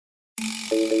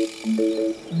Hello,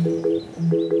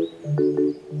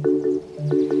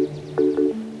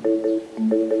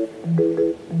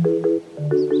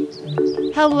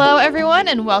 everyone,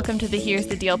 and welcome to the Here's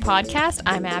the Deal podcast.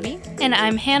 I'm Abby. And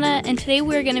I'm Hannah, and today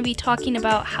we're going to be talking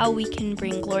about how we can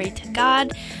bring glory to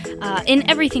God in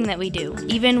everything that we do,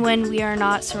 even when we are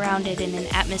not surrounded in an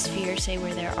atmosphere, say,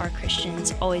 where there are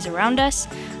Christians always around us.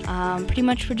 Pretty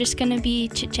much we're just going to be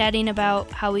chit-chatting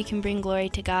about how we can bring glory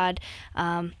to God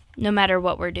no matter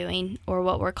what we're doing or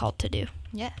what we're called to do.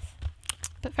 Yes.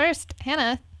 But first,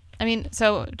 Hannah,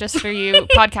 so just for you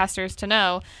podcasters to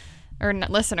know, or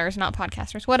listeners, not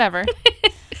podcasters, whatever.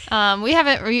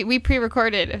 We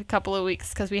pre-recorded a couple of weeks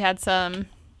because we had some,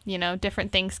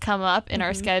 different things come up in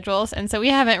our schedules. And so we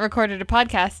haven't recorded a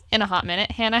podcast in a hot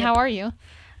minute. Hannah, How are you?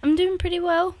 I'm doing pretty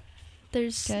well.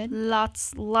 There's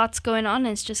lots going on.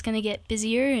 And it's just going to get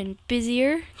busier and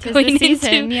busier going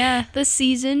into the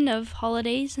season of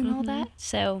holidays and all that.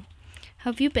 So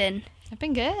how have you been? I've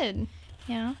been good.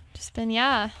 Yeah. Just been,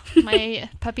 my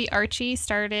puppy Archie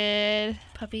started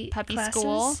puppy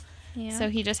school. Yeah. So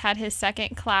he just had his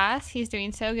second class. He's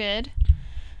doing so good.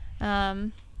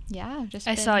 I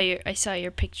saw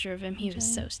your picture of him. He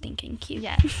was so stinking cute.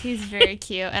 Yes, he's very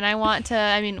cute. And I want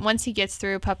to, once he gets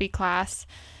through puppy class,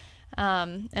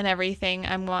 and everything,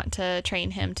 I want to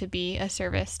train him to be a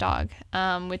service dog,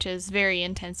 which is very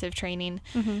intensive training.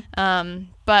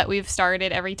 But we've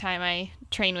started every time I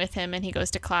train with him and he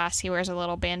goes to class, he wears a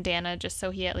little bandana just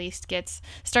so he at least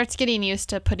starts getting used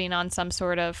to putting on some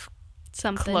sort of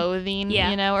clothing,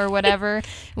 or whatever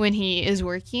when he is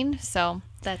working. So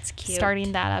that's cute.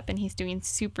 Starting that up, and he's doing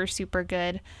super, super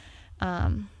good.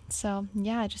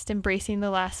 Just embracing the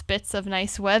last bits of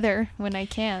nice weather when I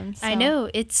can. So. I know.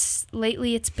 It's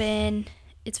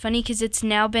funny because it's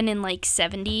now been in like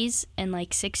 70s and like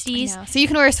 60s. So you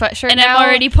can wear a sweatshirt and now. I'm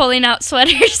already pulling out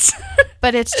sweaters.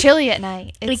 But it's chilly at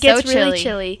night. It gets really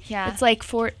chilly. Yeah. It's like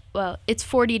it's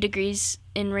 40 degrees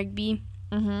in Rigby.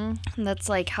 And that's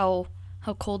like how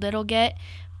cold it'll get.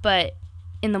 But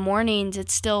in the mornings,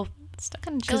 it's still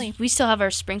kind of chilly. We still have our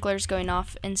sprinklers going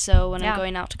off. And so when I'm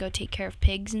going out to go take care of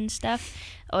pigs and stuff,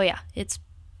 it's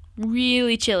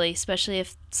really chilly, especially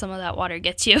if some of that water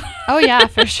gets you. Oh, yeah,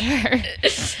 for sure.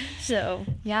 So.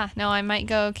 Yeah, no, I might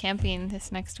go camping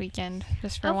this next weekend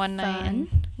just for one night.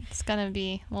 And it's going to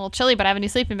be a little chilly, but I have a new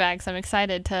sleeping bag, so I'm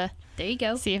excited to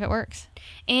see if it works.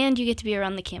 And you get to be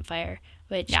around the campfire,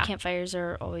 which campfires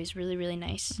are always really, really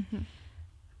nice.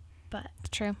 But it's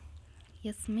true.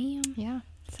 Yes, ma'am. Yeah.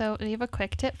 So do you have a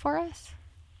quick tip for us?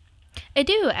 I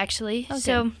do, actually. Okay.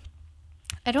 So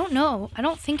I don't know. I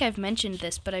don't think I've mentioned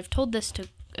this, but I've told this to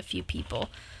a few people.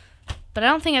 But I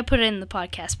don't think I put it in the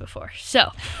podcast before.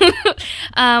 So,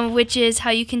 which is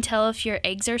how you can tell if your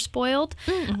eggs are spoiled.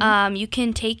 You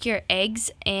can take your eggs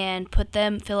and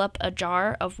fill up a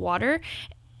jar of water.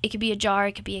 It could be a jar,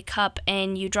 it could be a cup,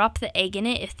 and you drop the egg in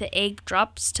it. If the egg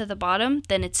drops to the bottom,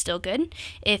 then it's still good.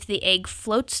 If the egg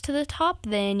floats to the top,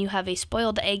 then you have a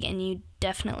spoiled egg, and you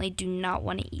definitely do not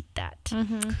want to eat that.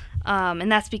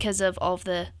 And that's because of all of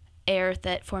the air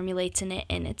that formulates in it,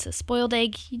 and it's a spoiled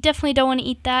egg. You definitely don't want to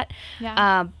eat that.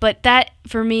 But that,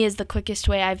 for me, is the quickest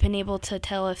way I've been able to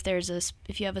tell if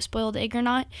you have a spoiled egg or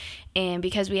not. And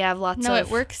because we have it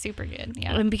works super good.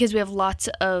 Yeah. And because we have lots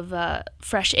of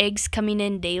fresh eggs coming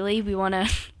in daily, we want to.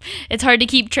 It's hard to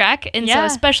keep track, and so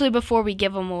especially before we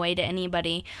give them away to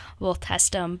anybody, we'll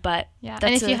test them. But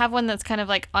and if you have one that's kind of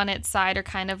like on its side or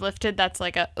kind of lifted, that's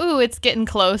like it's getting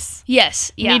close.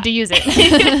 Yes, you need to use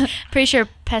it. Pretty sure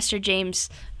Pastor James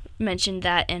mentioned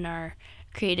that in our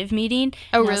creative meeting.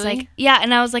 Oh, and really? I was like,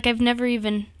 and I was like, I've never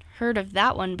even heard of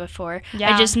that one before.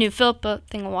 I just knew fill up a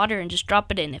thing of water and just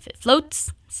drop it in. If it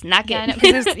floats, snack it.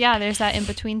 There's that in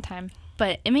between time.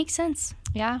 But it makes sense.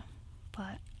 Yeah.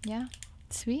 But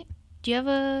sweet. Do you have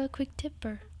a quick tip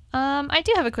or? I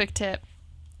do have a quick tip.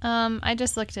 I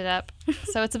just looked it up.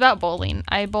 So it's about bowling.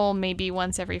 I bowl maybe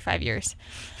once every 5 years.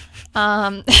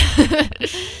 But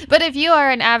if you are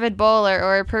an avid bowler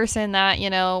or a person that,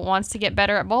 wants to get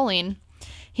better at bowling,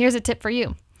 here's a tip for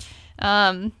you.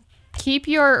 Keep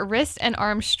your wrist and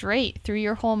arm straight through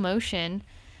your whole motion.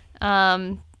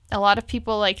 A lot of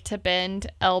people like to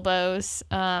bend elbows,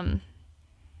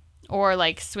 or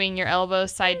like swing your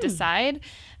elbows side to side.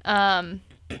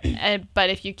 But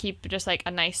if you keep just like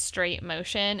a nice straight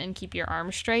motion and keep your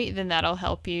arms straight, then that'll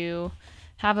help you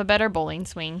have a better bowling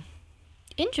swing.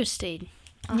 Interesting.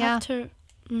 I'll have to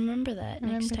remember that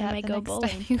next time I go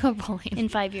bowling. You go bowling. In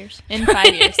 5 years. In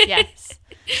 5 years, yes.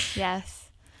 Yes.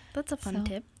 That's a fun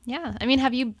tip. Yeah.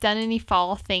 Have you done any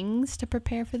fall things to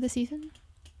prepare for the season?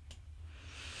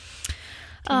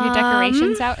 Do you have your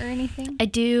decorations out or anything? I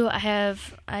do.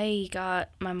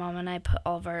 My mom and I put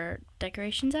all of our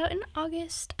decorations out in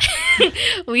August.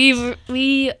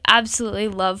 We absolutely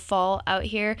love fall out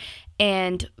here.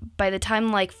 And by the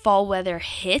time, like, fall weather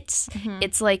hits,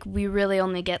 it's, like, we really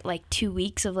only get, like, 2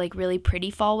 weeks of, like, really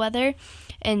pretty fall weather.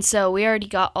 And so we already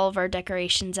got all of our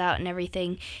decorations out and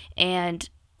everything. And,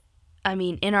 I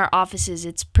mean, in our offices,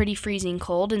 it's pretty freezing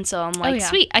cold. And so I'm like,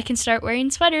 sweet, I can start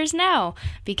wearing sweaters now.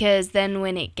 Because then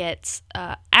when it gets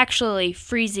actually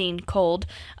freezing cold,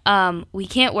 we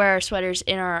can't wear our sweaters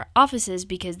in our offices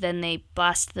because then they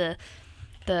blast the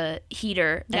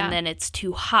heater and then it's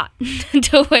too hot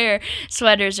to wear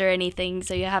sweaters or anything,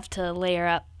 so you have to layer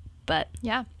up. But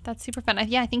yeah, that's super fun.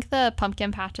 I think the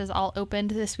pumpkin patches all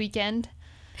opened this weekend.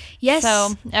 Yes,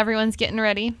 so everyone's getting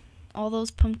ready. All those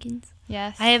pumpkins.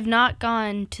 Yes, I have not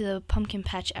gone to the pumpkin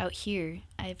patch out here.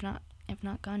 I've not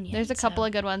gone yet. There's a couple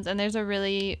of good ones, and there's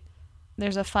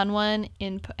a fun one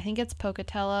in, I think it's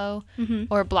Pocatello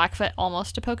or Blackfoot,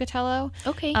 almost to Pocatello.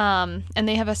 Okay. And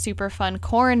they have a super fun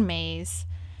corn maze.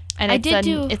 And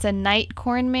it's a night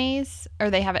corn maze, or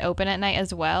they have it open at night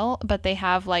as well, but they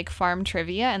have, like, farm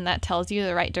trivia, and that tells you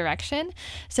the right direction.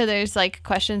 So there's, like,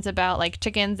 questions about, like,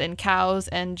 chickens and cows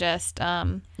and just,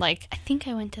 like... I think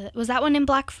I went to that. Was that one in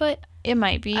Blackfoot? It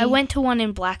might be. I went to one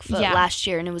in Blackfoot last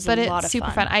year, and it was a lot of fun. But it's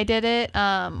super fun. I did it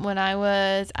when I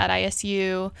was at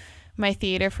ISU. My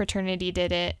theater fraternity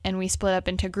did it, and we split up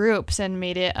into groups and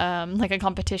made it, like, a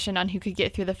competition on who could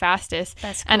get through the fastest.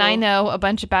 That's cool. And I know a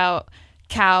bunch about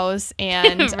cows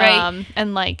and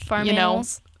and, like, farm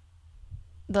animals,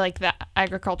 the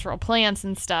agricultural plants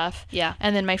and stuff. Yeah.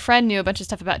 And then my friend knew a bunch of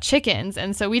stuff about chickens,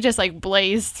 and so we just, like,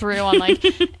 blazed through on, like,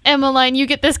 Emmeline, you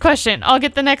get this question, I'll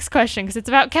get the next question because it's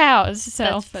about cows. So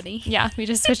that's funny. Yeah, we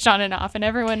just switched on and off, and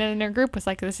everyone in our group was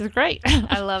like, this is great.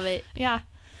 I love it. Yeah.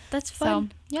 That's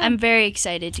fun. So, yeah. I'm very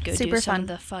excited to go super do some fun. of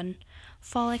the fun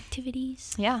fall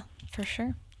activities. Yeah, for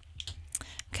sure.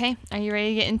 Okay, are you ready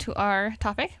to get into our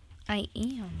topic? I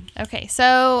am. Okay,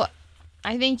 so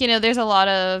I think, there's a lot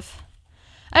of,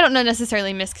 I don't know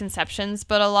necessarily misconceptions,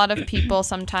 but a lot of people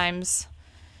sometimes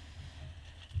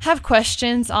have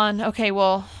questions on, okay,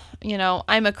 well,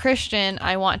 I'm a Christian,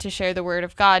 I want to share the word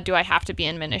of God. Do I have to be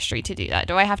in ministry to do that?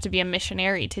 Do I have to be a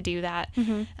missionary to do that?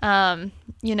 I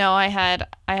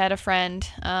had a friend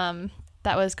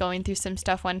that was going through some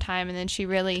stuff one time, and then she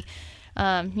really,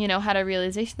 had a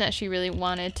realization that she really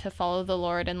wanted to follow the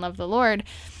Lord and love the Lord.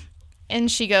 And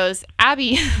she goes,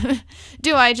 Abby,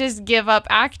 do I just give up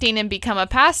acting and become a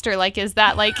pastor? Like, is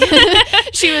that like,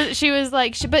 she was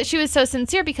like, but she was so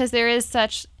sincere because there is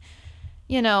such,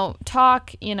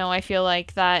 talk, I feel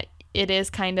like that it is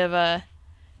kind of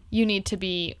you need to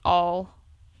be all,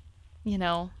 you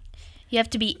have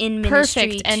to be in ministry.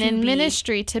 Perfect. And in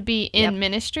ministry to be in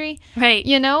ministry. Right.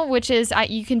 Which is,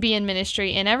 you can be in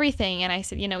ministry in everything. And I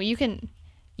said,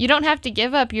 you don't have to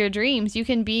give up your dreams. You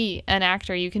can be an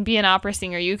actor. You can be an opera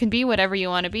singer. You can be whatever you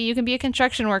want to be. You can be a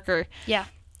construction worker. Yeah.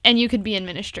 And you could be in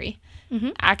ministry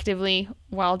actively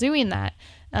while doing that.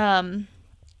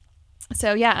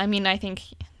 So, yeah, I mean, I think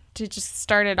to just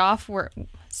start it off,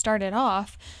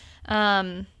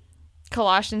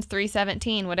 Colossians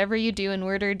 3:17, whatever you do in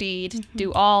word or deed,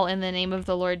 do all in the name of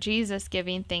the Lord Jesus,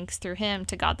 giving thanks through him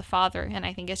to God the Father. And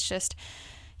I think it's just,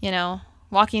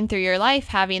 walking through your life,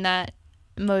 having that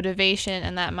motivation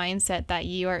and that mindset that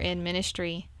you are in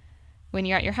ministry when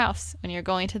you're at your house, when you're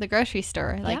going to the grocery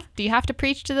store. Like, do you have to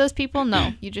preach to those people?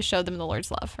 No, you just show them the Lord's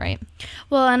love, right?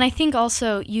 Well, and I think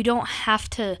also you don't have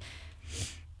to,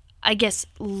 I guess,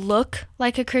 look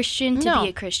like a Christian to be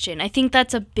a Christian. I think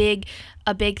that's a big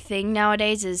thing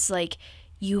nowadays is, like,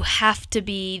 you have to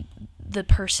be the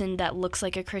person that looks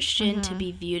like a Christian to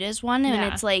be viewed as one. And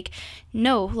it's like,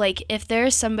 no, like, if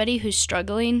there's somebody who's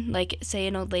struggling, like, say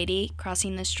an old lady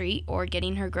crossing the street or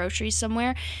getting her groceries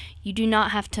somewhere, you do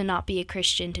not have to not be a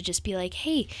Christian to just be like,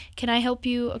 hey, can I help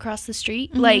you across the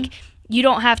street? Like, you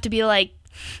don't have to be like,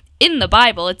 in the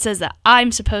Bible, it says that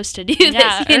I'm supposed to do this,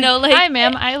 like, hi,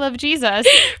 ma'am, I love Jesus.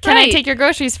 Can I take your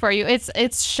groceries for you?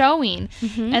 It's showing.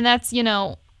 And that's,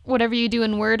 whatever you do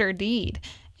in word or deed.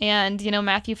 And,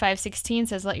 Matthew 5:16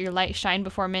 says, let your light shine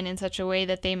before men in such a way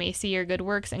that they may see your good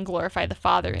works and glorify the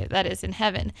Father that is in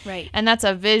heaven. Right. And that's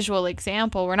a visual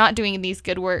example. We're not doing these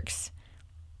good works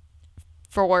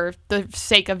for the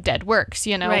sake of dead works,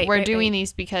 We're doing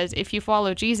these because if you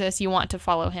follow Jesus, you want to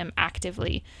follow him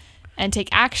actively and take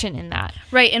action in that.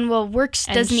 Right, and works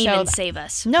doesn't even save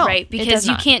us. No, right? Because it does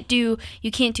you not.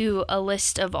 can't do a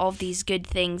list of all of these good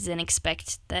things and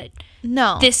expect that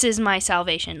this is my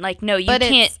salvation. Like, no, you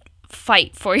can't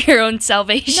fight for your own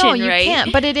salvation, no, you right?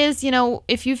 can't. But it is,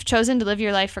 if you've chosen to live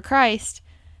your life for Christ,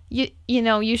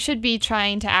 you should be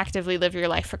trying to actively live your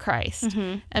life for Christ.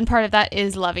 Mm-hmm. And part of that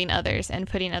is loving others and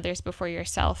putting others before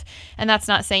yourself. And that's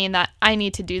not saying that I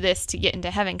need to do this to get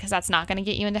into heaven, because that's not going to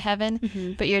get you into heaven.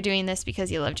 Mm-hmm. But you're doing this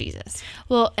because you love Jesus.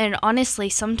 Well, and honestly,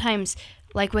 sometimes,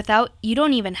 like, you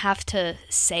don't even have to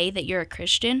say that you're a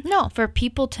Christian. No. For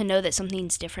people to know that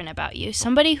something's different about you.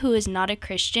 Somebody who is not a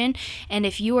Christian, and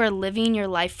if you are living your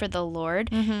life for the Lord,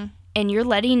 mm-hmm. and you're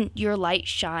letting your light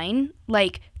shine,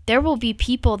 like, there will be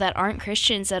people that aren't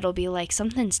Christians that'll be like,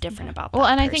 something's different about that Well,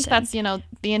 and person. I think that's,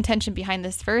 the intention behind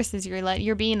this verse is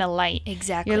you're being a light.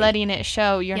 Exactly. You're letting it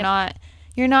show. You're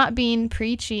not being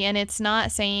preachy, and it's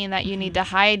not saying that you need to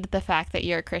hide the fact that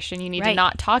you're a Christian. You need to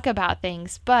not talk about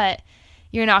things, but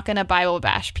you're not going to Bible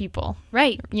bash people.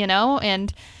 Right.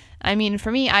 And I mean,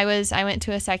 for me, I went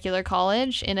to a secular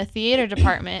college in a theater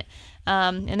department,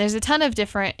 and there's a ton of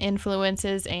different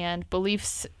influences and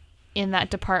beliefs in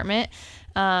that department.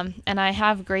 And I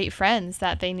have great friends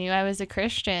that they knew I was a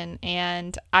Christian,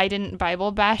 and I didn't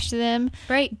Bible bash them.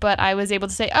 Right. But I was able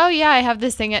to say, oh yeah, I have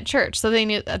this thing at church. So they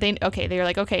were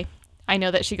like, okay, I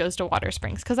know that she goes to Water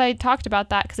Springs, because I talked about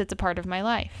that because it's a part of my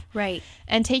life. Right.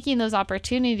 And taking those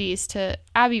opportunities to,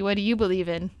 Abby, what do you believe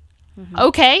in? Mm-hmm.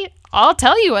 Okay, I'll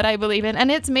tell you what I believe in. And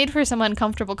it's made for some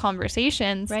uncomfortable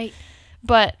conversations. Right.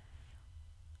 But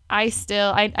I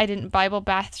didn't Bible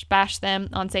bash them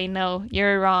on saying, no,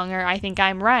 you're wrong, or I think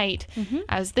I'm right.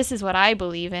 Mm-hmm. This is what I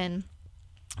believe in.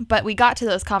 But we got to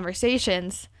those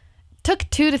conversations. Took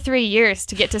 2 to 3 years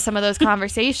to get to some of those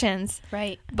conversations.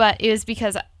 Right. But it was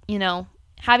because,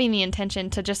 having the intention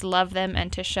to just love them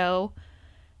and to show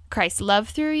Christ's love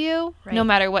through you, no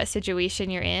matter what situation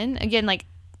you're in. Again, like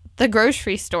the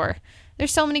grocery store.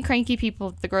 There's so many cranky people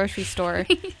at the grocery store.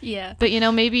 Yeah. But,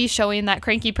 maybe showing that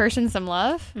cranky person some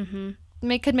love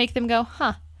could make them go,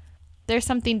 there's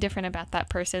something different about that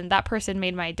person. That person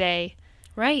made my day.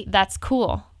 Right. That's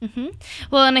cool. Mm-hmm.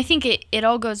 Well, and I think it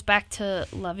all goes back to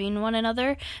loving one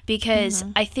another, because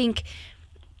I think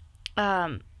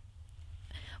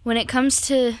when it comes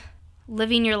to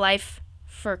living your life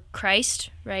for Christ,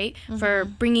 right, for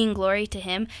bringing glory to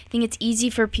Him, I think it's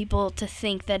easy for people to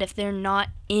think that if they're not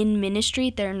in ministry,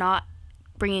 they're not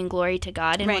bringing glory to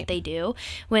God in what they do.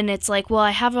 When it's like, well, I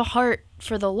have a heart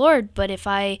for the Lord, but if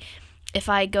I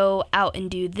go out and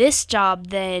do this job,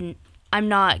 then I'm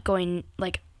not in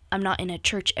a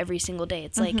church every single day.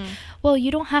 It's like, well, you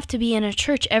don't have to be in a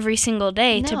church every single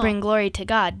day to bring glory to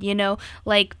God,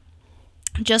 like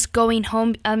just going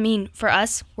home. I mean, for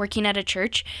us working at a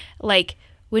church, like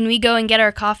when we go and get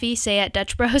our coffee, say at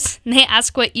Dutch Bros, and they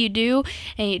ask what you do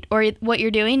or what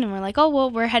you're doing, and we're like, oh, well,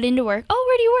 we're heading to work. Oh,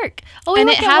 where do you work? Oh, we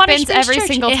work at Water Springs every Church.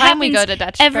 Single time we go to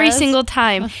Dutch Bros. Every single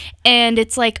time. And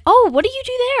it's like, oh, what do you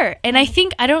do there? And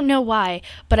I don't know why,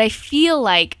 but I feel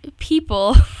like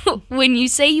people, when you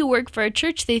say you work for a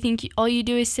church, they think all you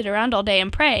do is sit around all day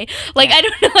and pray. Like, I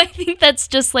don't know. I think that's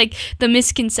just like the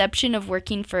misconception of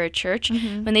working for a church,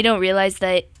 when they don't realize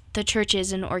that the church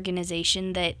is an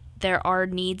organization that there are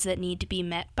needs that need to be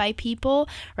met by people,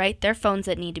 right? There are phones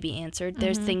that need to be answered.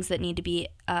 There's things that need to be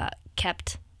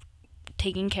kept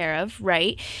taken care of,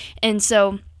 right? And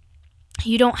so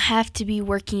you don't have to be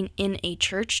working in a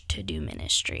church to do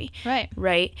ministry.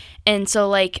 Right? And so,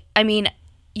 like, I mean,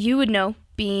 you would know,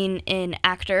 being an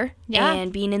actor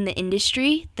and being in the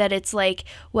industry, that it's like,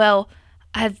 well,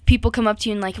 have people come up to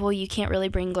you and like, well, you can't really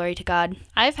bring glory to God.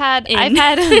 I've had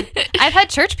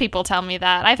church people tell me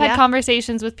that. I've had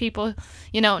conversations with people,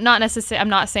 not necessarily, I'm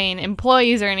not saying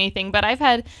employees or anything, but I've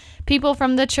had people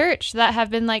from the church that have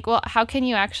been like, well, how can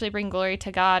you actually bring glory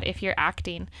to God if you're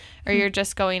acting or you're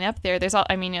just going up there? There's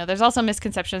also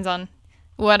misconceptions on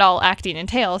what all acting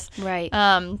entails. Right.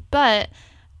 But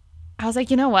I was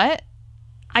like, you know what?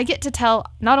 I get to tell,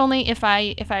 not only if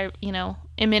I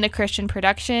am in a Christian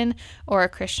production or a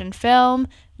Christian film,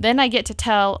 then I get to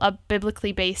tell a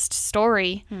biblically based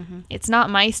story. It's not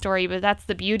my story, but that's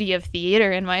the beauty of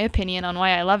theater, in my opinion, on why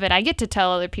I love it. I get to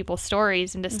tell other people's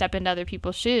stories and to step into other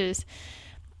people's shoes.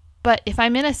 But if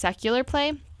I'm in a secular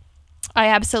play, I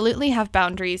absolutely have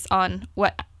boundaries on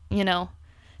what,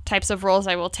 types of roles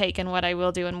I will take and what I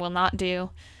will do and will not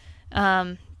do.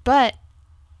 But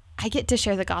I get to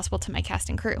share the gospel to my cast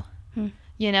and crew.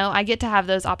 I get to have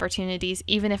those opportunities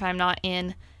even if I'm not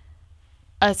in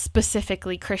a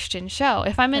specifically Christian show.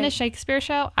 If I'm in a Shakespeare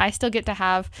show, I still get to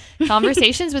have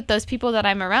conversations with those people that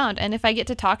I'm around. And if I get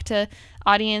to talk to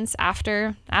audience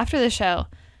after the show,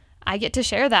 I get to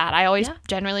share that. I always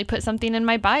generally put something in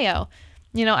my bio.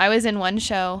 I was in one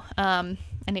show, and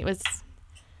it was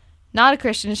not a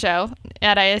Christian show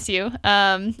at ISU.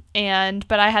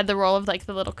 But I had the role of like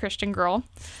the little Christian girl.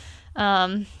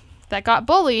 that got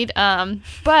bullied.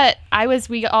 But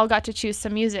we all got to choose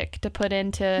some music to put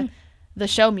into the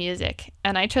show music.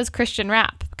 And I chose Christian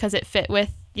rap because it fit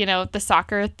with, the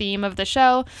soccer theme of the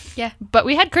show. Yeah. But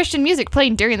we had Christian music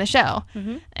playing during the show.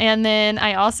 Mm-hmm. And then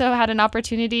I also had an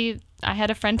opportunity. I had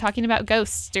a friend talking about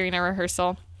ghosts during a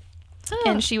rehearsal. Oh.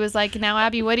 And she was like, now,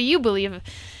 Abby, what do you believe?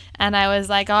 And I was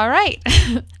like, all right.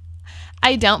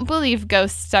 I don't believe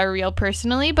ghosts are real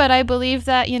personally, but I believe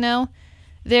that,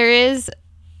 there is,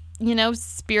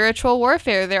 spiritual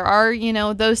warfare. There are,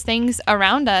 those things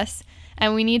around us.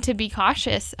 And we need to be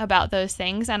cautious about those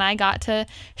things. And I got to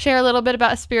share a little bit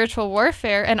about spiritual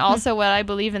warfare and also what I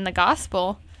believe in the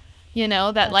gospel,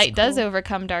 that That's light does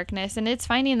overcome darkness. And it's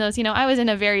finding those, I was in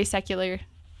a very secular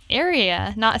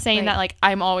area, not saying that like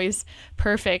I'm always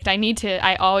perfect.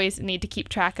 I always need to keep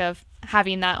track of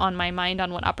having that on my mind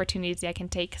on what opportunities I can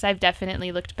take. Because I've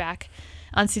definitely looked back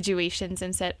on situations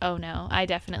and said, oh no, I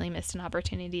definitely missed an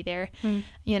opportunity there.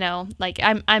 Like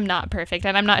I'm not perfect,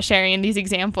 and I'm not sharing these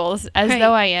examples as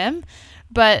though I am,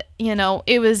 but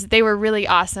they were really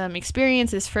awesome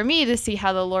experiences for me to see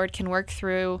how the Lord can work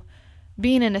through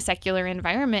being in a secular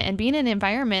environment and being in an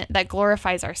environment that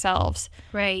glorifies ourselves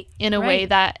in a way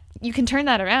that you can turn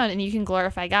that around and you can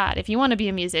glorify God. If you want to be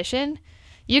a musician,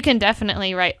 you can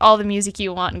definitely write all the music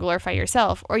you want and glorify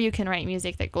yourself, or you can write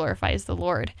music that glorifies the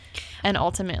Lord and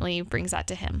ultimately brings that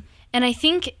to Him. And I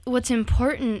think what's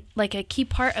important, like a key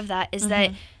part of that, is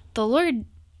that the Lord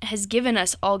has given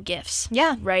us all gifts.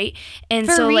 Yeah. Right? And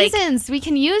for reasons, we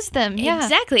can use them. Yeah.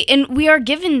 Exactly. And we are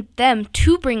given them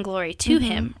to bring glory to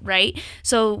Him, right?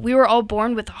 So we were all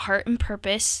born with a heart and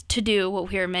purpose to do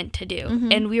what we were meant to do.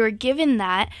 And we were given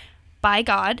that by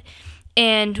God.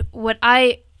 And what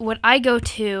I go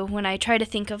to when I try to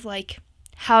think of like,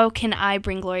 how can I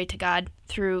bring glory to God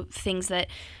through things that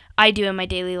I do in my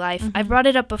daily life? I've brought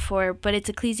it up before, but it's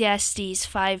Ecclesiastes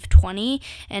 5:20,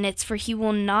 and it's, for he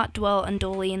will not dwell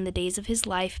unduly in the days of his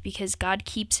life, because God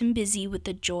keeps him busy with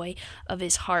the joy of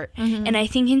his heart. And I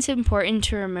think it's important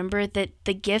to remember that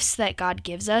the gifts that God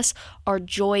gives us are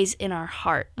joys in our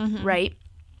heart, right?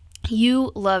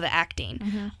 You love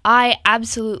acting. I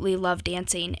absolutely love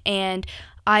dancing, and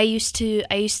I used to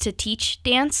teach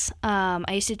dance. I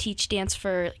used to teach dance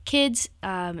for kids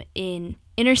in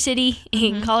inner city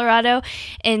in Colorado,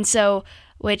 and so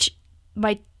which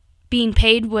my being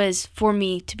paid was for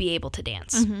me to be able to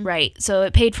dance, right? So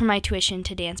it paid for my tuition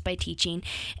to dance by teaching.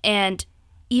 And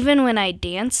even when I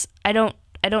dance, I don't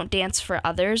dance for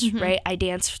others, right? I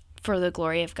dance for the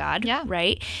glory of God,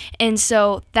 right? And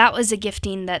so that was a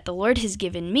gifting that the Lord has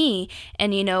given me,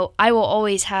 and I will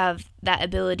always have that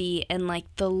ability and like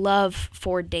the love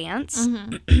for dance,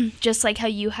 just like how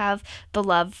you have the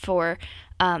love for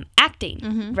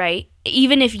acting, right?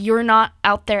 Even if you're not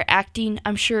out there acting,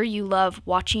 I'm sure you love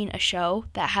watching a show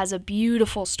that has a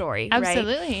beautiful story,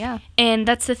 Absolutely, right? yeah. And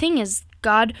that's the thing, is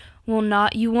God will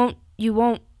not, you won't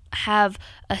have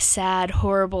a sad,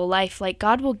 horrible life. Like,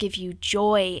 God will give you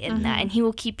joy in that, and he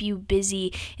will keep you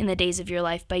busy in the days of your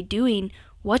life by doing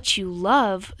what you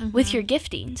love with your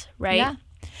giftings, right? Yeah.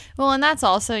 Well, and that's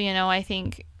also, I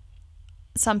think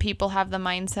some people have the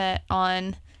mindset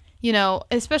on,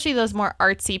 especially those more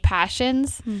artsy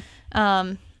passions.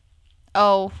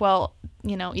 Oh, well,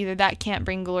 either that can't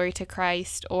bring glory to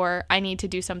Christ, or I need to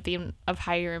do something of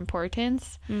higher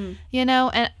importance, and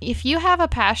if you have a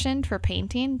passion for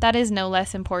painting, that is no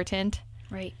less important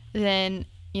than,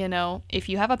 if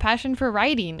you have a passion for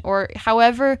writing, or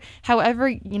however,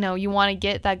 you want to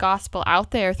get that gospel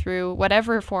out there through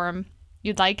whatever form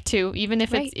you'd like to, even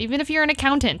if you're an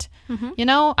accountant.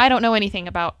 I don't know anything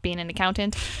about being an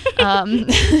accountant,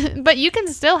 but you can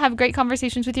still have great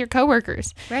conversations with your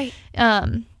coworkers,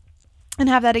 and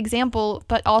have that example,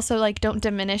 but also like don't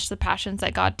diminish the passions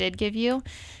that God did give you,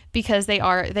 because they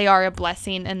are a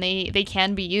blessing, and they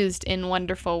can be used in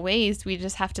wonderful ways. We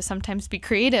just have to sometimes be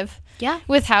creative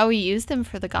with how we use them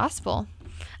for the gospel.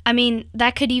 I mean,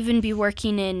 that could even be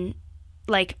working in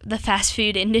like the fast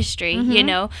food industry,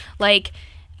 like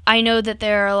I know that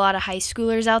there are a lot of high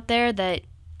schoolers out there that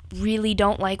really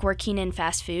don't like working in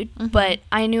fast food, but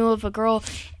I knew of a girl,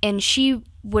 and she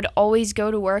would always go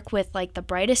to work with like the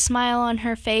brightest smile on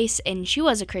her face, and she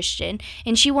was a Christian,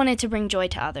 and she wanted to bring joy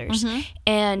to others.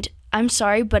 And I'm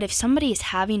sorry, but if somebody is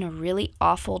having a really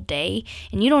awful day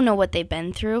and you don't know what they've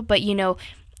been through, but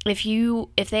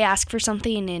if they ask for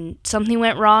something and something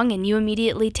went wrong and you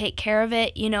immediately take care of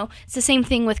it, it's the same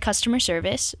thing with customer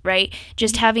service, right?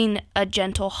 Just having a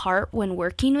gentle heart when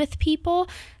working with people,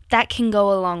 that can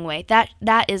go a long way.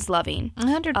 That is loving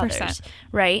 100%, others,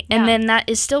 right? And then that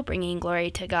is still bringing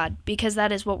glory to God, because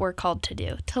that is what we're called to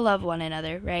do, to love one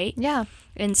another, right? Yeah.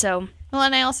 And so Well,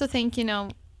 and I also think,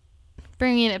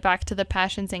 bringing it back to the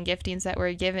passions and giftings that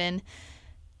we're given,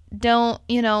 don't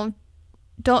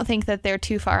think that they're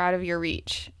too far out of your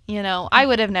reach. I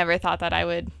would have never thought that I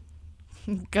would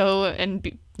go and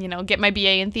get my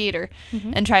BA in theater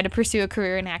and try to pursue a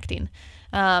career in acting.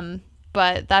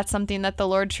 But that's something that the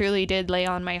Lord truly did lay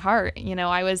on my heart.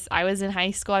 I was in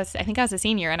high school. I think I was a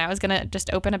senior, and I was gonna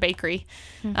just open a bakery.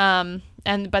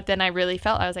 But then I really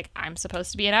felt I was like, I'm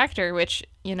supposed to be an actor, which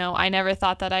I never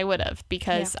thought that I would have,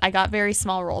 because I got very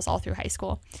small roles all through high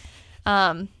school.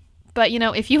 But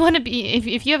if you want to be,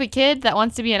 if you have a kid that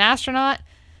wants to be an astronaut,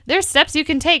 there's steps you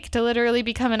can take to literally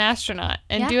become an astronaut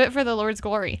and do it for the Lord's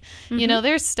glory.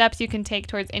 There's steps you can take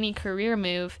towards any career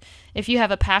move. If you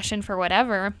have a passion for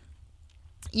whatever,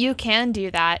 you can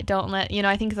do that. Don't let,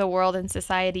 I think the world and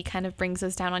society kind of brings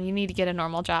us down on, you need to get a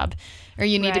normal job, or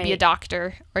you need to be a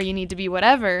doctor, or you need to be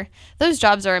whatever. Those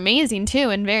jobs are amazing too,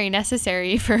 and very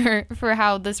necessary for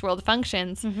how this world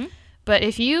functions. But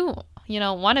if you,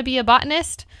 want to be a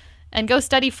botanist and go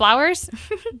study flowers,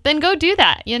 then go do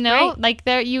that, Like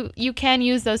you can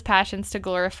use those passions to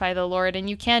glorify the Lord, and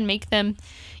you can make them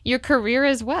your career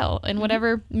as well in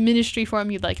whatever ministry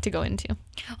form you'd like to go into.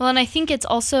 Well, and I think it's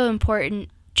also important,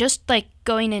 just like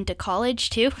going into college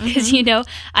too, because,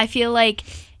 I feel like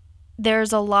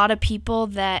there's a lot of people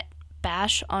that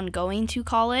bash on going to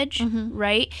college,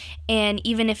 right? And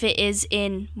even if it is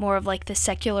in more of like the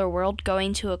secular world,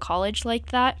 going to a college like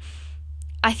that,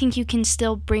 I think you can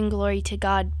still bring glory to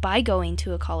God by going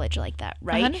to a college like that,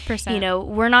 right? 100%.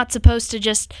 We're not supposed to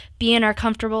just be in our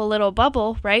comfortable little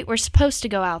bubble, right? We're supposed to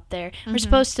go out there. We're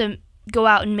supposed to go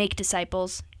out and make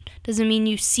disciples. Doesn't mean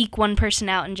you seek one person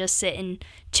out and just sit and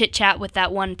chit-chat with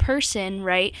that one person,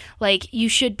 right? Like, you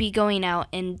should be going out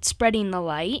and spreading the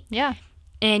light. Yeah.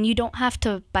 And you don't have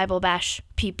to Bible bash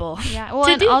people. Yeah. Well,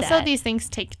 and also these things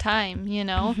take time,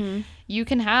 You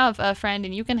can have a friend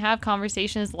and you can have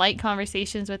conversations, light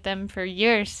conversations with them for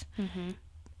years.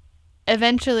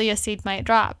 Eventually a seed might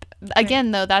drop.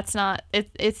 Again, though, that's not,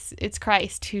 it's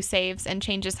Christ who saves and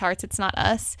changes hearts. It's not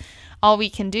us. All we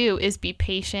can do is be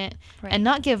patient and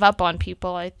not give up on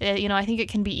people. I think it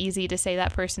can be easy to say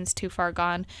that person's too far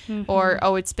gone, or,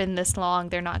 oh, it's been this long,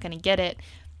 they're not going to get it.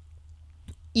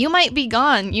 You might be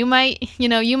gone. You might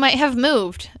have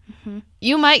moved.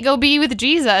 You might go be with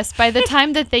Jesus by the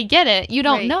time that they get it. You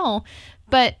don't know.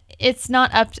 But it's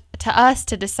not up to us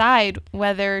to decide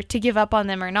whether to give up on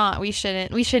them or not. We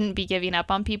shouldn't be giving up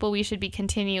on people. We should be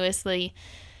continuously,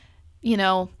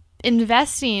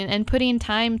 investing and putting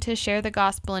time to share the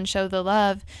gospel and show the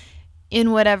love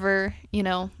in whatever,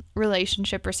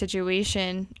 relationship or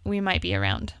situation we might be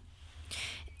around.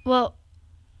 Well,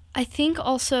 I think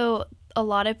also a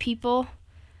lot of people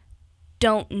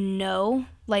don't know,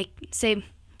 like, say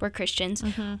we're Christians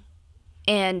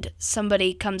and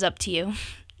somebody comes up to you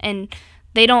and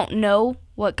they don't know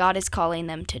what God is calling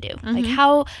them to do. Like,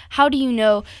 how do you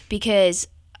know? Because,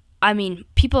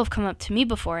 people have come up to me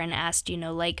before and asked,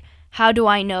 like, how do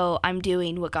I know I'm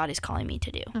doing what God is calling me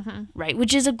to do? Right?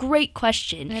 Which is a great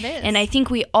question. It is. And I think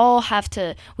we all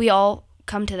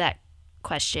come to that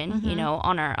question,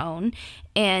 on our own.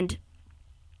 And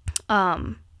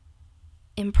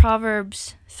in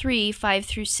Proverbs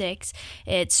 3:5-6,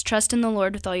 it's trust in the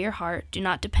Lord with all your heart. Do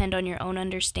not depend on your own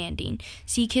understanding.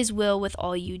 Seek his will with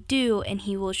all you do, and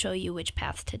he will show you which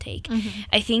path to take.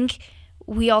 I think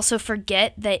we also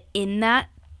forget that in that,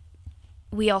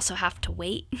 we also have to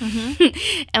wait.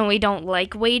 And we don't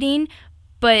like waiting,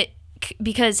 but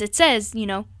because it says,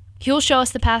 he'll show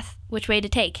us the path which way to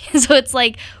take. So it's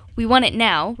like, we want it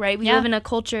now, right? We live in a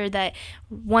culture that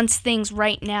wants things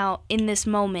right now in this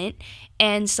moment,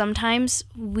 and sometimes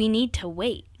we need to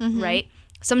wait, right?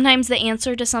 Sometimes the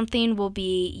answer to something will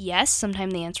be yes,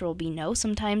 sometimes the answer will be no,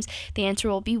 sometimes the answer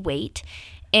will be wait,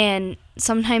 and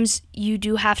sometimes you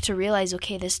do have to realize,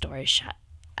 okay, this door is shut.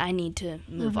 I need to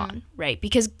move on, right?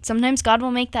 Because sometimes God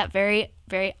will make that very,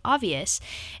 very obvious,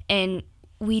 and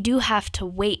we do have to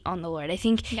wait on the Lord. I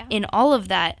think in all of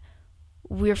that,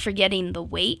 we're forgetting the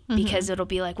wait, because it'll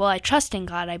be like, well, I trust in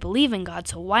God, I believe in God,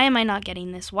 so why am I not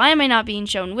getting this? Why am I not being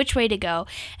shown which way to go?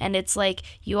 And it's like,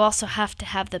 you also have to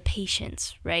have the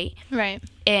patience, right? Right.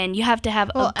 And you have to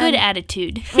have a good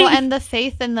attitude. And the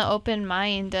faith and the open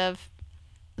mind of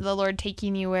the Lord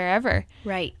taking you wherever.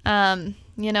 Right. And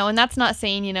that's not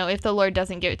saying, if the Lord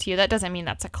doesn't give it to you, that doesn't mean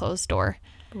that's a closed door.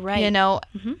 Right.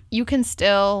 You can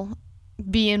still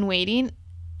be in waiting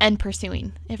and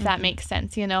pursuing, if that makes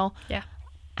sense, Yeah.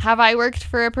 Have I worked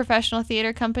for a professional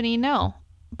theater company? No.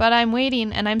 But I'm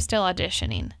waiting and I'm still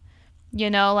auditioning.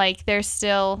 There's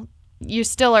still you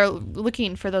still are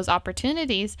looking for those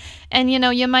opportunities. And,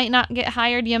 you might not get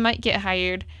hired. You might get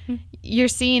hired. You're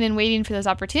seeing and waiting for those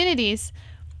opportunities.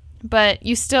 But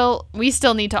we still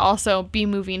need to also be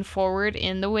moving forward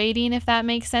in the waiting, if that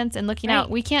makes sense, and looking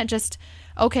out. We can't just,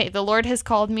 okay, the Lord has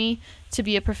called me to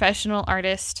be a professional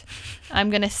artist. I'm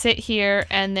going to sit here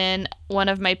and then one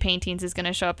of my paintings is going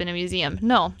to show up in a museum.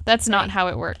 No, that's not how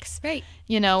it works. Right.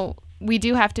 We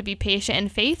do have to be patient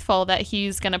and faithful that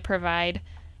he's going to provide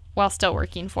while still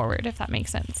working forward, if that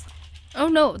makes sense. Oh,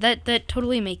 no, that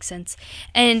totally makes sense.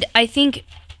 And I think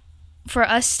for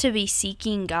us to be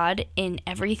seeking God in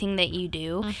everything that you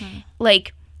do,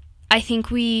 like, I think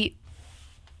we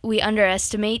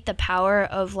underestimate the power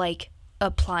of, like,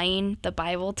 applying the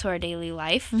Bible to our daily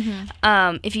life.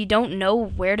 If you don't know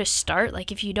where to start,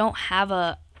 like, if you don't have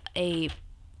a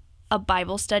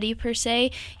Bible study per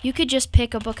se, you could just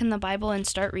pick a book in the Bible and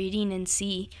start reading and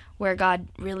see where God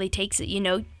really takes it.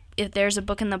 If there's a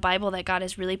book in the Bible that God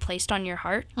has really placed on your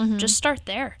heart, just start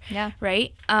there. Yeah.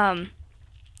 Right?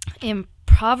 In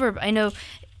Proverbs, I know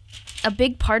a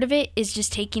big part of it is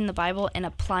just taking the Bible and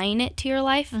applying it to your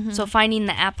life. So finding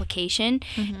the application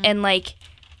and, like,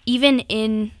 even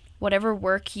in whatever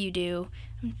work you do,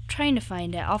 I'm trying to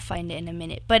find it. I'll find it in a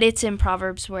minute. But it's in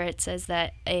Proverbs where it says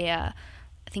that I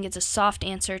think it's a soft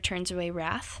answer turns away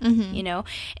wrath,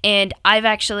 And I've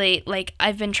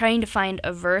been trying to find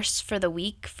a verse for the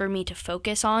week for me to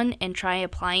focus on and try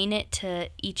applying it to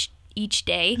each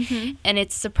day. And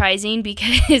it's surprising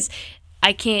because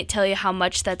I can't tell you how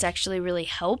much that's actually really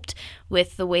helped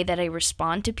with the way that I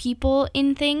respond to people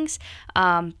in things.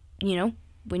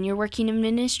 When you're working in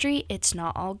ministry, it's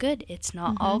not all good. It's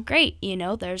not all great.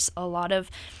 There's a lot of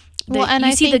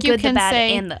I see think the good, you can the bad,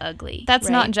 say and the ugly. That's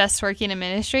not just working in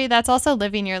ministry. That's also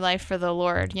living your life for the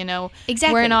Lord.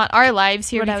 Exactly. Our lives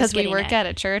here because we work at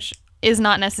a church is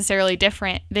not necessarily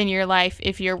different than your life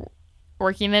if you're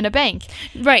working in a bank.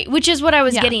 Right, which is what I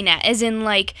was getting at, as in,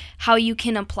 like, how you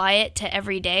can apply it to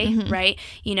every day, right?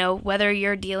 Whether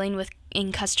you're dealing with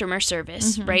in customer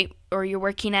service, right? Or you're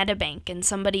working at a bank and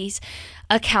somebody's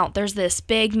account, there's this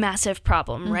big, massive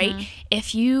problem, right?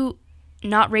 If you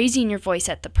not raising your voice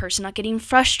at the person, not getting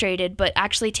frustrated, but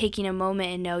actually taking a moment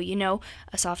and know,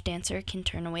 a soft answer can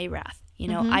turn away wrath.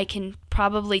 I can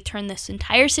probably turn this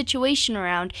entire situation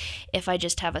around if I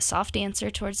just have a soft answer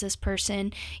towards this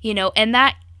person, and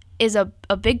that is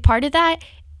a big part of that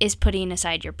is putting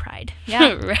aside your pride.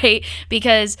 Yeah. Right?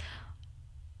 Because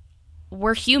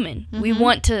we're human. We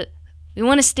want to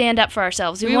stand up for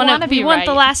ourselves. We want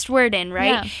the last word in,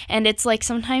 right? Yeah. And it's like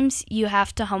sometimes you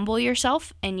have to humble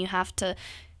yourself and you have to,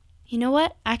 you know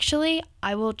what? Actually,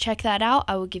 I will check that out.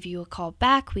 I will give you a call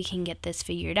back. We can get this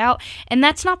figured out. And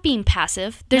that's not being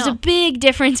passive. There's a big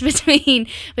difference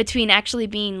between actually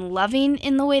being loving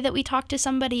in the way that we talk to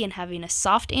somebody and having a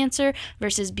soft answer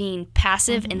versus being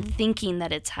passive and thinking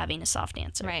that it's having a soft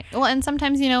answer. Right. Well, and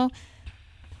sometimes,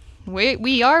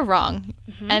 we are wrong.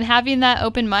 And having that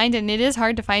open mind, and it is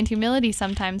hard to find humility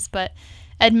sometimes, but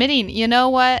admitting, you know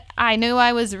what, I knew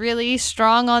I was really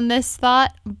strong on this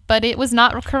thought, but it was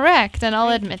not correct, and I'll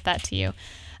admit that to you.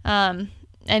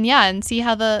 And see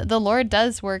how the Lord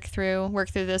does work through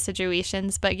those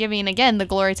situations, but giving, again, the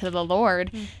glory to the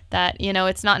Lord, that,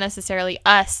 it's not necessarily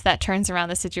us that turns around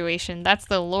the situation. That's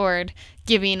the Lord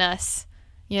giving us,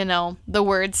 the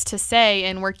words to say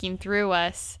and working through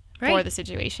us for the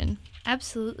situation.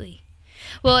 Absolutely.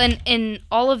 Well, and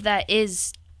all of that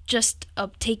is just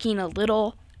taking a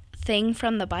little thing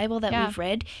from the Bible that we've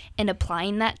read and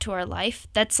applying that to our life.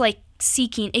 That's like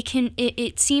seeking.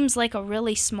 It seems like a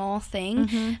really small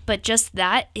thing, but just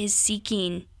that is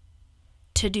seeking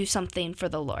to do something for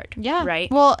the Lord. Yeah.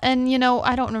 Right? Well, and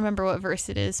I don't remember what verse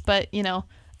it is, but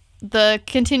the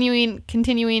continuing,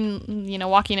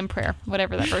 walking in prayer,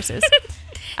 whatever that verse is.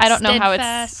 I don't know how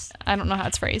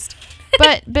it's phrased.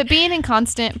 But being in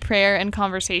constant prayer and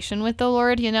conversation with the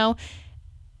Lord, I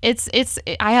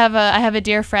have a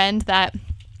dear friend that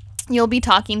you'll be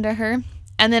talking to her,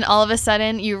 and then all of a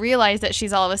sudden you realize that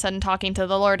she's all of a sudden talking to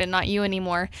the Lord and not you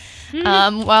anymore,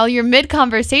 while you're mid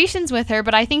conversations with her.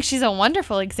 But I think she's a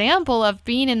wonderful example of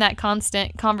being in that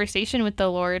constant conversation with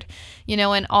the Lord,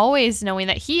 and always knowing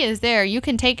that He is there. You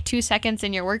can take 2 seconds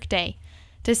in your workday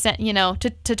to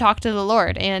to talk to the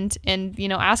Lord and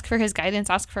ask for His guidance,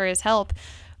 ask for His help,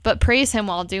 but praise Him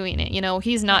while doing it.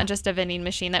 He's not just a vending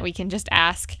machine that we can just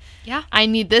ask, I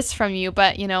need this from you,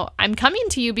 but I'm coming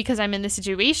to you because I'm in this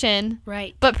situation,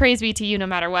 right? But praise be to you no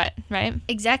matter what, right?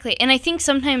 Exactly. And I think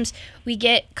sometimes we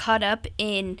get caught up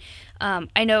in,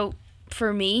 I know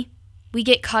for me, we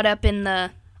get caught up in I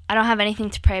don't have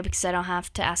anything to pray because I don't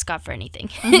have to ask God for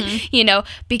anything,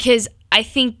 because I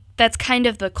think that's kind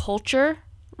of the culture,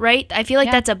 right? I feel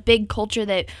like that's a big culture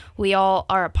that we all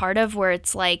are a part of, where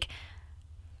it's like,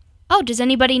 oh, does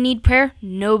anybody need prayer?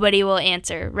 Nobody will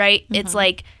answer, right? Mm-hmm. It's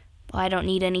like, well, I don't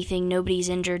need anything. Nobody's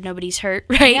injured. Nobody's hurt,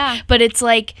 right? Yeah. But it's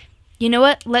like, you know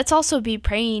what? Let's also be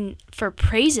praying for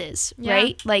praises,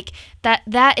 right? Like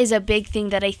that is a big thing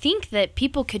that I think that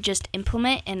people could just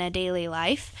implement in a daily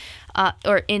life,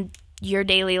 or in your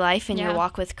daily life in your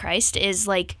walk with Christ, is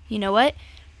like, you know what?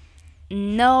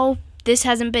 No, this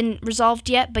hasn't been resolved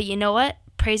yet, but you know what?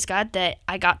 Praise God that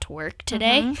I got to work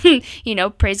today.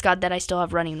 Mm-hmm. Praise God that I still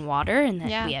have running water and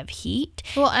that we have heat.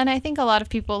 Well, and I think a lot of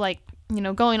people, like,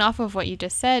 going off of what you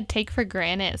just said, take for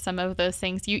granted some of those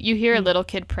things. You hear a little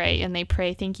kid pray, and they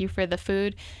pray, thank you for the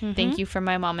food. Mm-hmm. Thank you for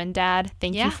my mom and dad.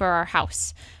 Thank you for our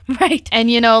house. Right. And,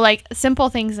 like, simple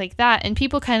things like that. And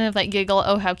people kind of, like, giggle,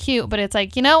 oh, how cute. But it's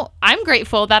like, I'm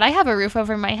grateful that I have a roof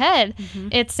over my head. Mm-hmm.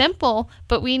 It's simple,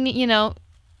 but we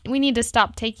need to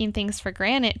stop taking things for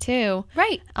granted, too.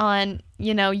 Right.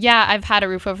 I've had a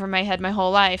roof over my head my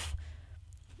whole life.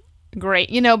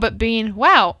 Great. But being,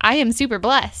 wow, I am super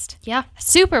blessed. Yeah.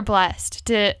 Super blessed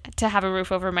to have a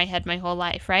roof over my head my whole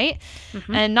life, right?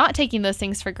 Mm-hmm. And not taking those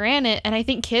things for granted. And I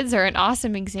think kids are an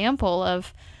awesome example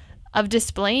of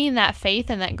displaying that faith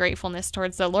and that gratefulness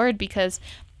towards the Lord, because,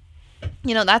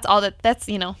 that's all that's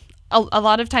a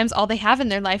lot of times all they have in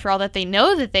their life, or all that they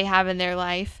know that they have in their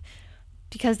life,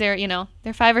 because they're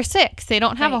 5 or 6. They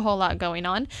don't have a whole lot going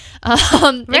on,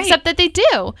 except that they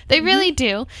do. They really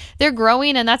do. They're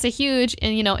growing, and that's a huge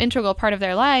and, integral part of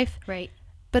their life. Right.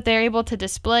 But they're able to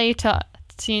display to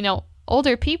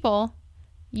older people,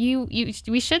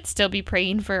 we should still be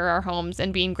praying for our homes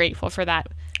and being grateful for that.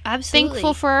 Absolutely.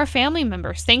 Thankful for our family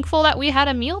members. Thankful that we had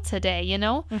a meal today,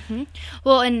 Mm-hmm.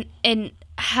 Well, and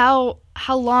how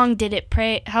long did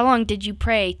you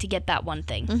pray to get that one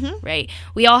thing? Mm-hmm. Right?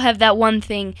 We all have that one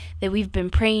thing that we've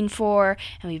been praying for,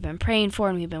 and we've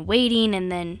been waiting,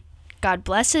 and then God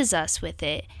blesses us with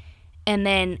it. And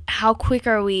then how quick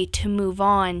are we to move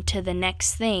on to the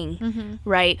next thing, mm-hmm.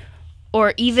 right?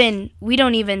 Or even, we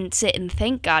don't even sit and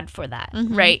thank God for that,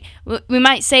 mm-hmm. right? We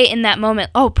might say in that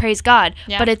moment, oh, praise God.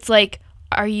 Yeah. But it's like,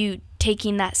 are you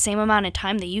taking that same amount of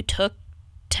time that you took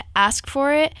to ask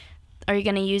for it? Are you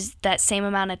going to use that same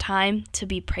amount of time to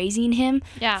be praising Him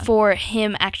for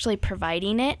Him actually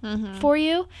providing it mm-hmm. for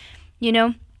you?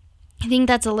 I think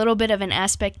that's a little bit of an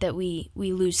aspect that we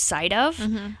lose sight of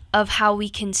how we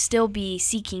can still be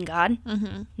seeking God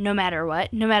mm-hmm. no matter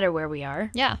what, no matter where we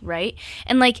are. Yeah. Right?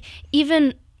 And like,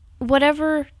 even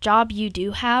whatever job you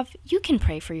do have, you can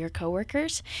pray for your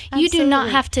coworkers. Absolutely. You do not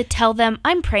have to tell them,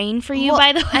 I'm praying for you,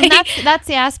 by the way. And that's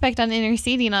the aspect on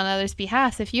interceding on others'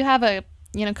 behalf. If you have a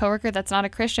coworker that's not a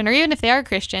Christian, or even if they are a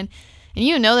Christian,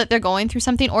 and that they're going through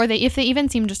something, or if they even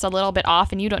seem just a little bit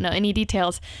off and you don't know any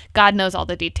details, God knows all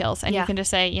the details. And you can just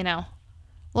say,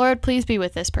 Lord, please be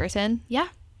with this person. Yeah.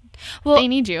 Well, they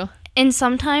need you. And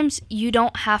sometimes you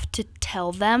don't have to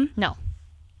tell them. No.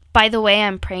 By the way,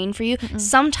 I'm praying for you. Mm-mm.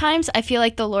 Sometimes I feel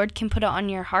like the Lord can put it on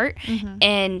your heart mm-hmm.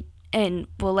 and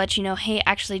will let you know, hey,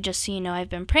 actually, just so you know, I've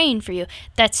been praying for you.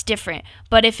 That's different.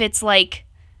 But if it's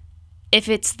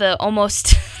the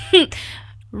almost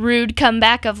rude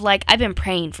comeback of like, I've been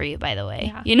praying for you, by the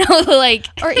way,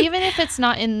 or even if it's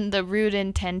not in the rude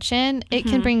intention, it mm-hmm.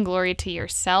 can bring glory to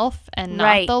yourself and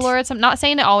not the Lord. So I'm not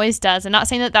saying it always does. I'm not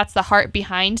saying that that's the heart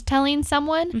behind telling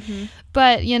someone, mm-hmm.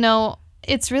 but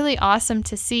it's really awesome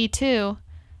to see too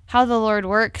how the Lord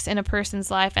works in a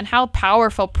person's life and how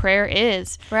powerful prayer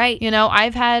is. Right.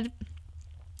 I've had,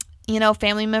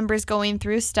 family members going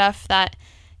through stuff that,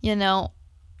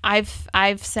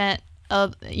 I've sent,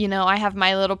 I have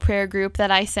my little prayer group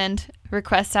that I send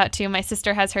requests out to. My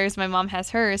sister has hers, my mom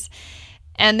has hers.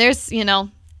 And there's,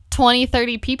 20,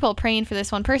 30 people praying for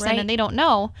this one person and they don't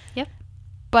know. Yep.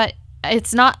 But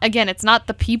it's not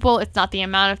the people, it's not the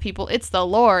amount of people, it's the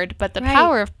Lord. But the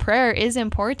power of prayer is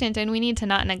important, and we need to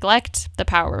not neglect the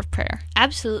power of prayer.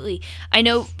 Absolutely. I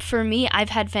know for me, I've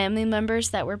had family members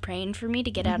that were praying for me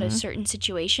to get mm-hmm. out of certain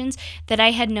situations that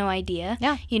I had no idea.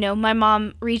 Yeah. My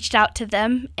mom reached out to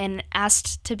them and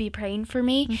asked to be praying for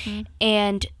me. Mm-hmm.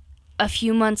 And a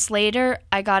few months later,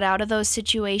 I got out of those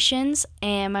situations,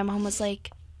 and my mom was like,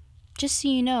 just so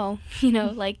you know,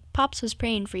 like, Pops was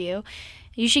praying for you.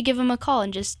 You should give him a call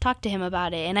and just talk to him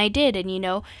about it. And I did. And,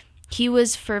 he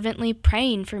was fervently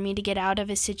praying for me to get out of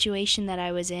a situation that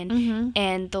I was in. Mm-hmm.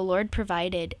 And the Lord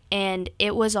provided. And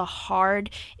it was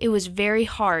very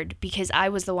hard because I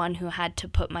was the one who had to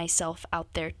put myself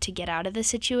out there to get out of the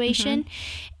situation. Mm-hmm.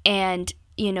 And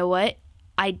you know what?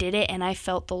 I did it, and I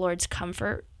felt the Lord's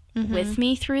comfort mm-hmm. with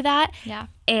me through that. Yeah.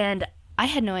 And I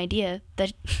had no idea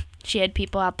that She had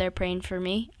people out there praying for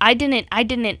me. I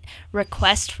didn't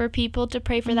request for people to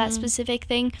pray for that specific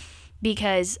thing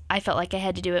because I felt like I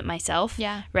had to do it myself.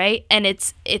 Yeah. Right? And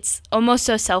it's almost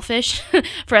so selfish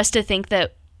for us to think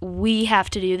that we have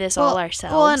to do this all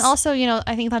ourselves. Well, and also,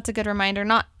 I think that's a good reminder,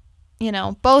 not,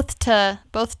 both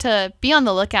to be on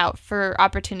the lookout for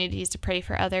opportunities to pray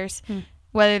for others,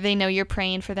 whether they know you're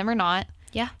praying for them or not.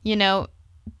 Yeah.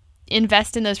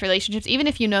 Invest in those relationships, even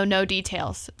if you know no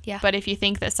details. Yeah. But if you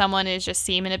think that someone is just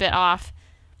seeming a bit off,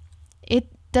 it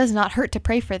does not hurt to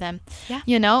pray for them. Yeah.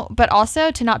 But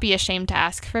also to not be ashamed to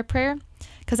ask for prayer,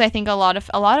 because I think a lot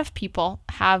of people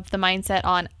have the mindset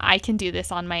on, I can do this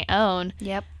on my own.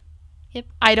 Yep.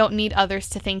 I don't need others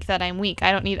to think that I'm weak.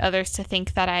 I don't need others to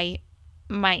think that I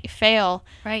might fail.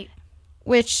 Right.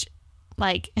 Which,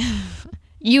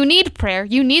 you need prayer.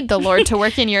 You need the Lord to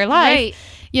work in your life.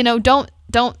 Right.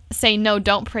 Don't say, no,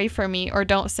 don't pray for me, or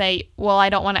don't say, well, I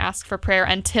don't want to ask for prayer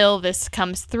until this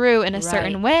comes through in a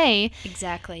certain way.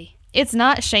 Exactly. It's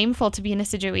not shameful to be in a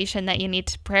situation that you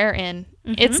need prayer in.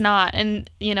 It's not. And,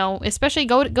 especially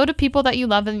go to people that you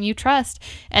love and you trust,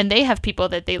 and they have people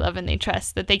that they love and they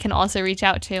trust that they can also reach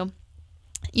out to.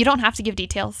 You don't have to give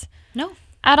details. No.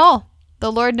 At all.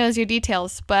 The Lord knows your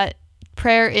details, but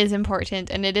prayer is important,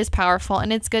 and it is powerful,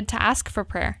 and it's good to ask for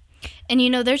prayer. And,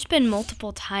 there's been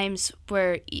multiple times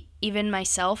where even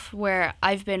myself, where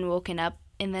I've been woken up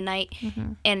in the night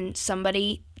and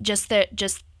somebody, just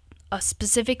a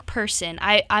specific person,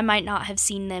 I might not have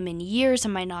seen them in years. I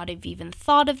might not have even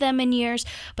thought of them in years,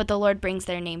 but the Lord brings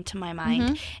their name to my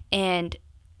mind. And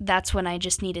that's when I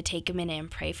just need to take a minute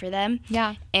and pray for them.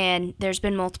 Yeah. And there's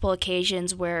been multiple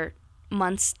occasions where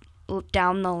months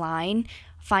down the line,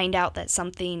 find out that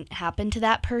something happened to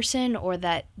that person, or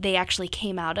that they actually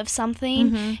came out of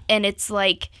something. And it's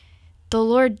like the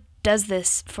Lord does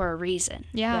this for a reason.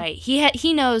 Yeah. Right.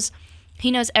 He knows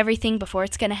everything before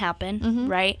it's going to happen.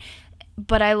 Right.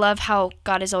 But I love how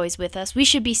God is always with us. We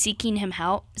should be seeking him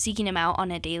out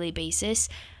on a daily basis,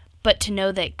 but to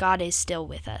know that God is still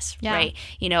with us. Yeah. Right.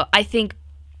 I think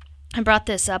I brought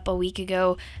this up a week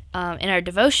ago in our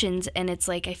devotions, and it's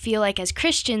like, I feel like as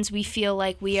Christians, we feel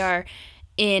like we are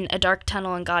in a dark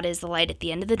tunnel and God is the light at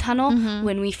the end of the tunnel,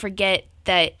 when we forget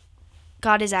that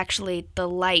God is actually the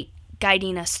light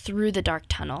guiding us through the dark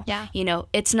tunnel. Yeah.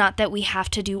 It's not that we have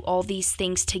to do all these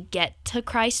things to get to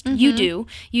Christ. You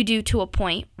do to a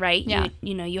point, right? Yeah.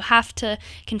 You have to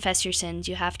confess your sins.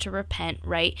 You have to repent,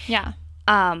 right? Yeah.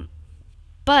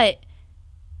 But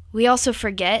we also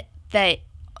forget that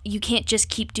you can't just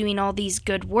keep doing all these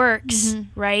good works,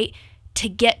 right, to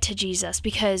get to Jesus,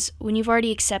 because when you've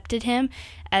already accepted him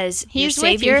as your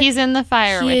Savior, with you. He's in the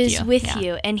fire with you. He is with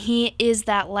you, and he is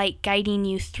that light guiding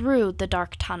you through the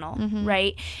dark tunnel,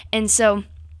 right? And so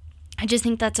I just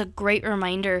think that's a great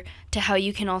reminder to how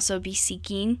you can also be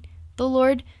seeking the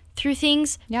Lord through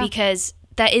things, because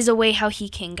that is a way how he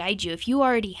can guide you. If you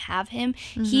already have him,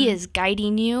 he is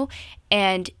guiding you,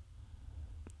 and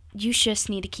you just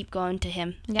need to keep going to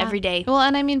him every day. Well,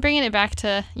 and I mean, bringing it back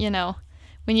to,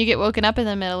 when you get woken up in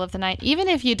the middle of the night, even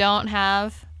if you don't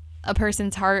have a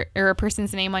person's heart or a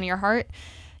person's name on your heart,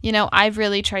 I've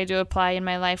really tried to apply in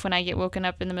my life when I get woken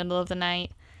up in the middle of the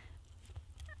night,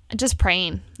 just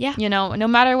praying. Yeah. No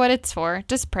matter what it's for,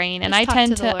 just praying. And I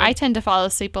tend to fall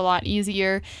asleep a lot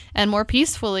easier and more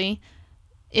peacefully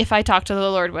if I talk to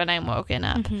the Lord when I'm woken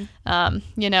up.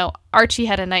 Archie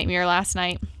had a nightmare last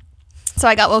night. So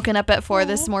I got woken up at 4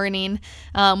 this morning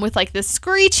with this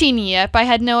screeching yip. I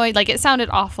had no idea, it sounded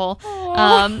awful.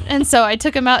 And so I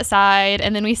took him outside,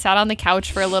 and then we sat on the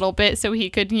couch for a little bit so he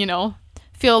could,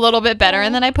 feel a little bit better.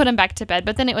 And then I put him back to bed.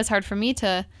 But then it was hard for me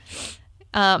to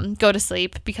go to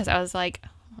sleep, because I was like,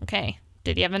 okay,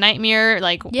 did he have a nightmare?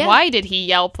 Why did he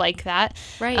yelp like that?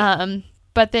 Right.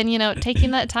 But then,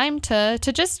 taking that time to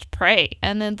just pray.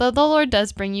 And then the Lord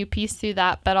does bring you peace through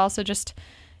that, but also just,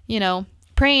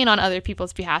 praying on other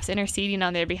people's behalf, interceding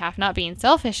on their behalf, not being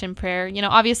selfish in prayer.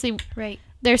 Obviously, right,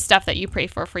 there's stuff that you pray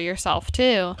for yourself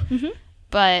too.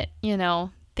 But,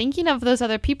 thinking of those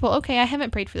other people, okay, I haven't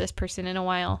prayed for this person in a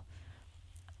while.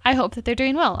 I hope that they're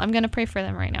doing well. I'm going to pray for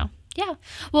them right now. Yeah.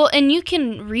 Well, and you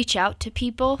can reach out to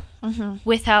people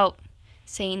without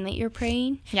saying that you're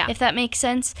praying. Yeah. If that makes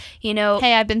sense. Hey,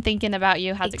 I've been thinking about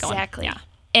you. How's it going? Exactly. Yeah.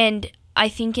 And I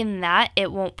think in that,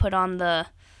 it won't put on the,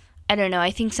 I don't know,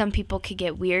 I think some people could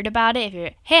get weird about it if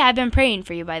you're, hey, I've been praying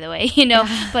for you, by the way,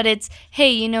 but it's,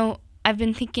 hey, I've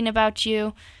been thinking about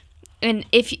you. And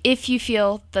if you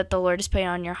feel that the Lord is putting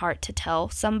on your heart to tell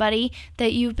somebody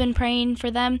that you've been praying for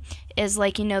them, is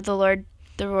the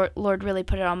Lord really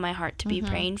put it on my heart to be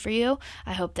praying for you.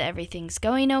 I hope that everything's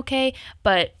going okay.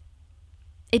 But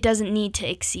it doesn't need to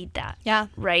exceed that. Yeah.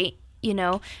 Right? You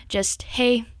know, just,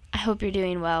 hey, I hope you're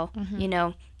doing well. Mm-hmm. You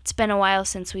know, it's been a while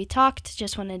since we talked.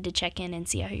 Just wanted to check in and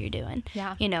see how you're doing.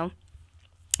 Yeah. You know,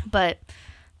 but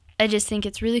I just think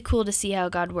it's really cool to see how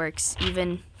God works.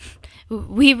 Even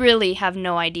we really have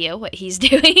no idea what he's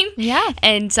doing. Yeah.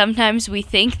 And sometimes we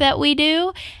think that we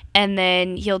do, and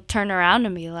then he'll turn around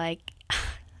and be like,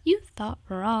 you thought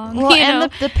wrong. Well, you know?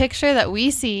 and the picture that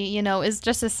we see, you know, is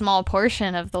just a small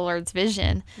portion of the Lord's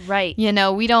vision. Right. You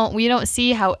know, we don't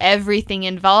see how everything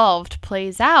involved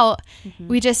plays out. Mm-hmm.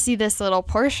 We just see this little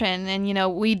portion, and you know,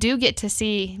 we do get to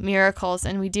see miracles,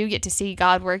 and we do get to see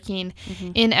God working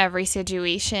in every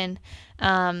situation.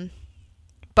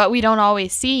 But we don't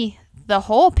always see the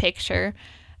whole picture.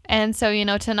 And so, you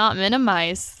know, to not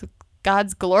minimize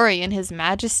God's glory and his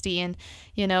majesty, and,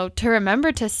 you know, to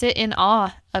remember to sit in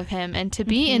awe of him and to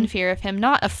be in fear of him,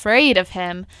 not afraid of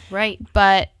him, Right.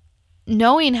 but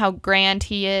knowing how grand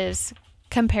he is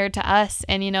compared to us.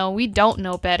 And, you know, we don't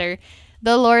know better.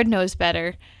 The Lord knows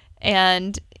better.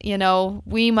 And, you know,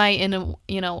 we might in a,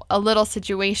 you know, a little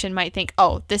situation might think,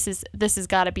 oh, this is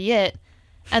got to be it.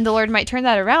 And the Lord might turn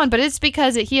that around, but it's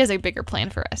because he has a bigger plan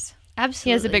for us. Absolutely.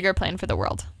 He has a bigger plan for the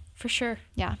world. For sure.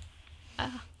 Yeah.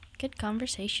 Good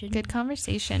conversation. Good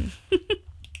conversation.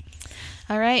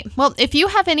 All right. Well, if you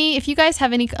guys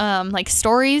have any like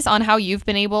stories on how you've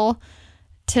been able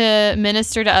to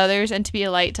minister to others and to be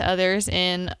a light to others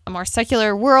in a more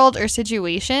secular world or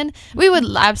situation, we would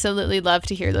absolutely love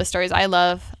to hear those stories. I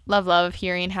love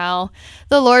hearing how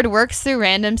the Lord works through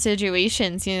random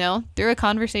situations, you know, through a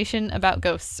conversation about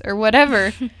ghosts or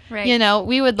whatever. Right. You know,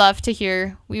 we would love to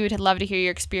hear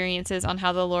your experiences on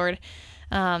how the Lord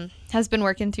has been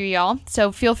working through y'all.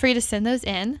 So feel free to send those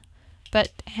in.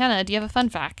 But Hannah, do you have a fun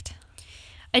fact?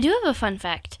 I do have a fun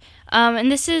fact. And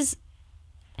this is,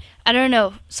 I don't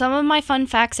know, some of my fun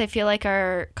facts I feel like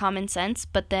are common sense,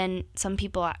 but then some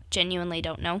people genuinely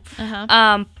don't know.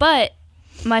 Uh-huh. But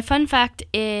my fun fact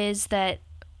is that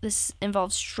this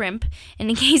involves shrimp. And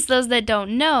in case those that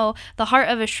don't know, the heart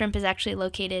of a shrimp is actually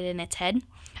located in its head.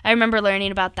 I remember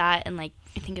learning about that in, like,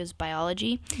 I think it was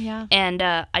biology. Yeah. And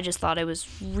I just thought it was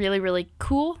really, really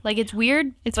cool. Like, it's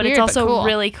weird, but weird, it's also cool.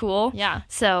 really cool. Yeah.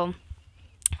 So,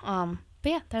 but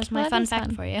yeah, that's my fun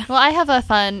fact for you. Well, I have a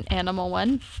fun animal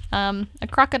one. A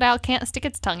crocodile can't stick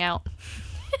its tongue out.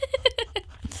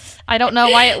 I don't know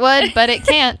why it would, but it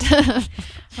can't. I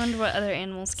wonder what other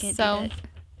animals can't do that.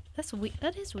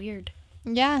 That is weird.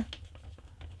 Yeah.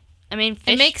 I mean,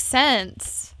 fish. It makes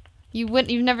sense. You've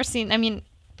never seen, I mean,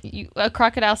 a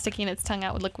crocodile sticking its tongue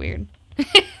out would look weird.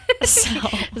 So.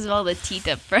 Because of all the teeth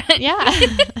up front. Yeah.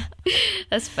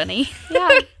 That's funny.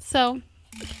 Yeah. So,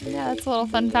 yeah, that's a little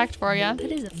fun fact for you.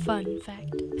 That is a fun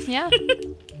fact. Yeah.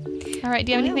 All right.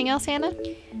 Do you have anything else, Hannah?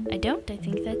 I don't. I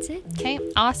think that's it. Okay.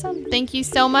 Awesome. Thank you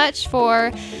so much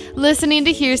for listening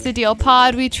to Here's the Deal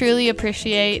Pod. We truly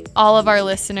appreciate all of our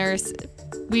listeners.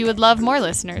 We would love more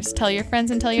listeners. Tell your friends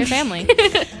and tell your family.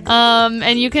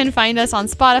 And you can find us on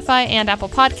Spotify and Apple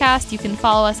Podcasts. You can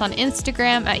follow us on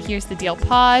Instagram at Here's the Deal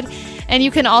Pod. And you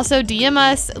can also DM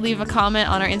us, leave a comment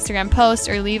on our Instagram post,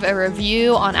 or leave a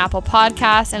review on Apple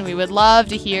Podcasts. And we would love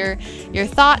to hear your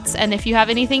thoughts. And if you have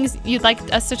any things you'd like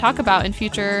us to talk about in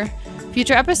future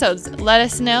episodes, let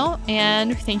us know.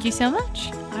 And thank you so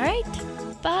much. All right.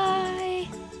 Bye.